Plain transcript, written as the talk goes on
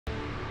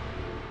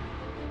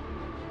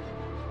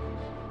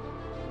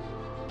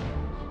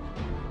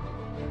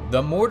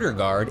The Mortar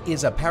Guard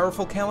is a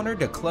powerful counter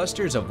to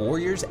clusters of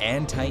warriors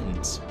and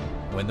titans.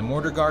 When the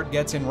Mortar Guard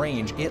gets in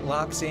range, it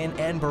locks in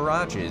and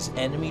barrages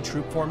enemy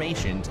troop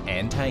formations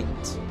and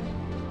titans.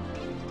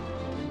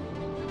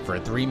 For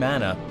 3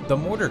 mana, the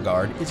Mortar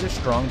Guard is a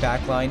strong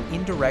backline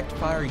indirect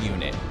fire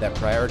unit that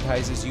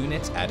prioritizes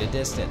units at a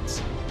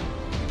distance.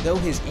 Though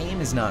his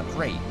aim is not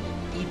great,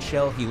 each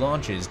shell he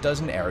launches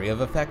does an area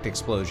of effect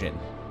explosion,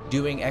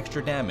 doing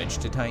extra damage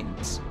to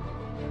titans.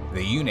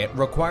 The unit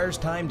requires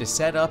time to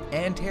set up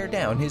and tear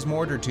down his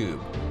mortar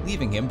tube,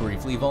 leaving him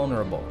briefly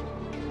vulnerable.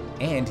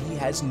 And he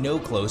has no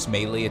close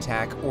melee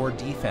attack or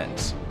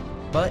defense.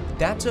 But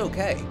that's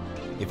okay.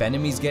 If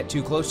enemies get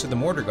too close to the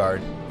Mortar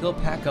Guard, he'll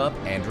pack up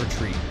and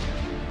retreat.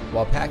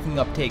 While packing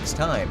up takes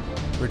time,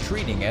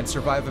 retreating adds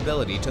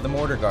survivability to the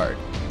Mortar Guard,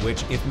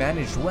 which, if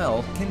managed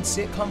well, can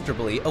sit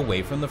comfortably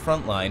away from the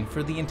front line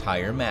for the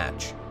entire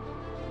match.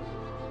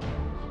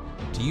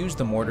 To use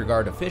the Mortar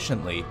Guard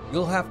efficiently,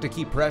 you'll have to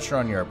keep pressure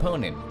on your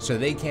opponent so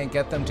they can't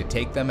get them to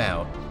take them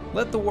out.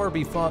 Let the war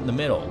be fought in the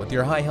middle with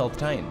your high health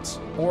titans,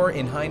 or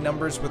in high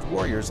numbers with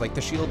warriors like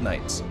the Shield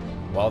Knights.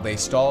 While they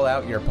stall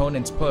out your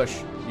opponent's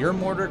push, your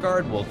Mortar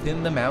Guard will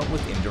thin them out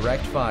with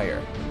indirect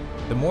fire.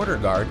 The Mortar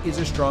Guard is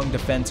a strong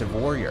defensive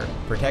warrior,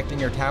 protecting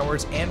your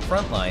towers and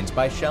front lines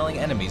by shelling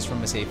enemies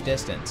from a safe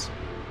distance.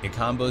 It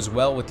combos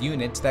well with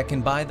units that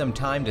can buy them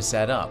time to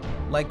set up,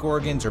 like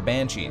Gorgons or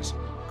Banshees.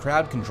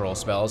 Crowd control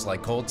spells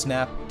like Cold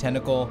Snap,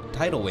 Tentacle,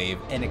 Tidal Wave,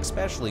 and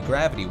especially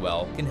Gravity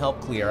Well can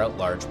help clear out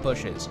large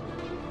pushes.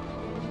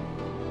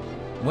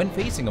 When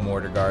facing a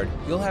Mortar Guard,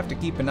 you'll have to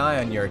keep an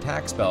eye on your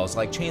attack spells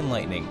like Chain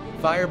Lightning,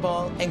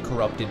 Fireball, and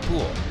Corrupted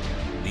Pool.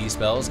 These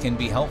spells can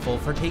be helpful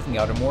for taking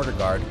out a Mortar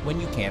Guard when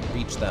you can't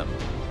reach them.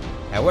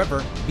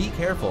 However, be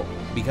careful,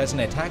 because an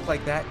attack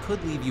like that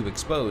could leave you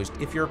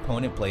exposed if your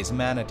opponent plays a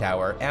mana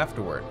tower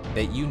afterward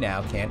that you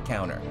now can't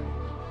counter.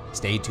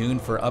 Stay tuned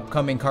for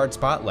upcoming card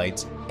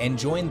spotlights and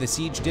join the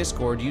Siege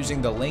Discord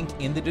using the link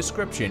in the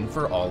description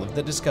for all of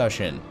the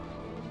discussion.